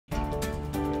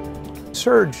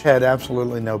Serge had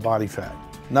absolutely no body fat.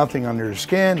 Nothing under his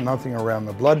skin, nothing around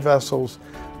the blood vessels,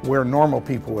 where normal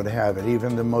people would have it,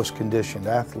 even the most conditioned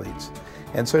athletes.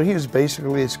 And so he was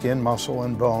basically a skin, muscle,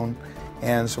 and bone,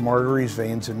 and some arteries,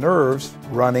 veins, and nerves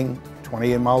running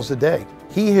 28 miles a day.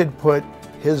 He had put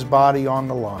his body on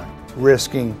the line,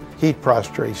 risking heat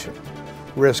prostration,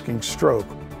 risking stroke,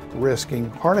 risking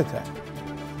heart attack,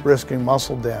 risking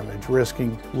muscle damage,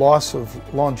 risking loss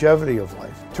of longevity of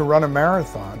life, to run a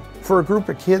marathon for a group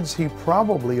of kids he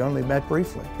probably only met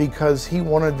briefly because he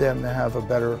wanted them to have a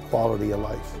better quality of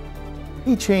life.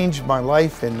 He changed my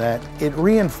life in that it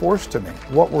reinforced to me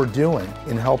what we're doing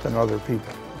in helping other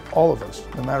people. All of us,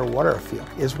 no matter what our field,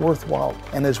 is worthwhile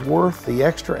and is worth the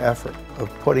extra effort of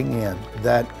putting in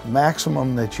that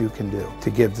maximum that you can do to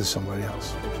give to somebody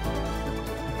else.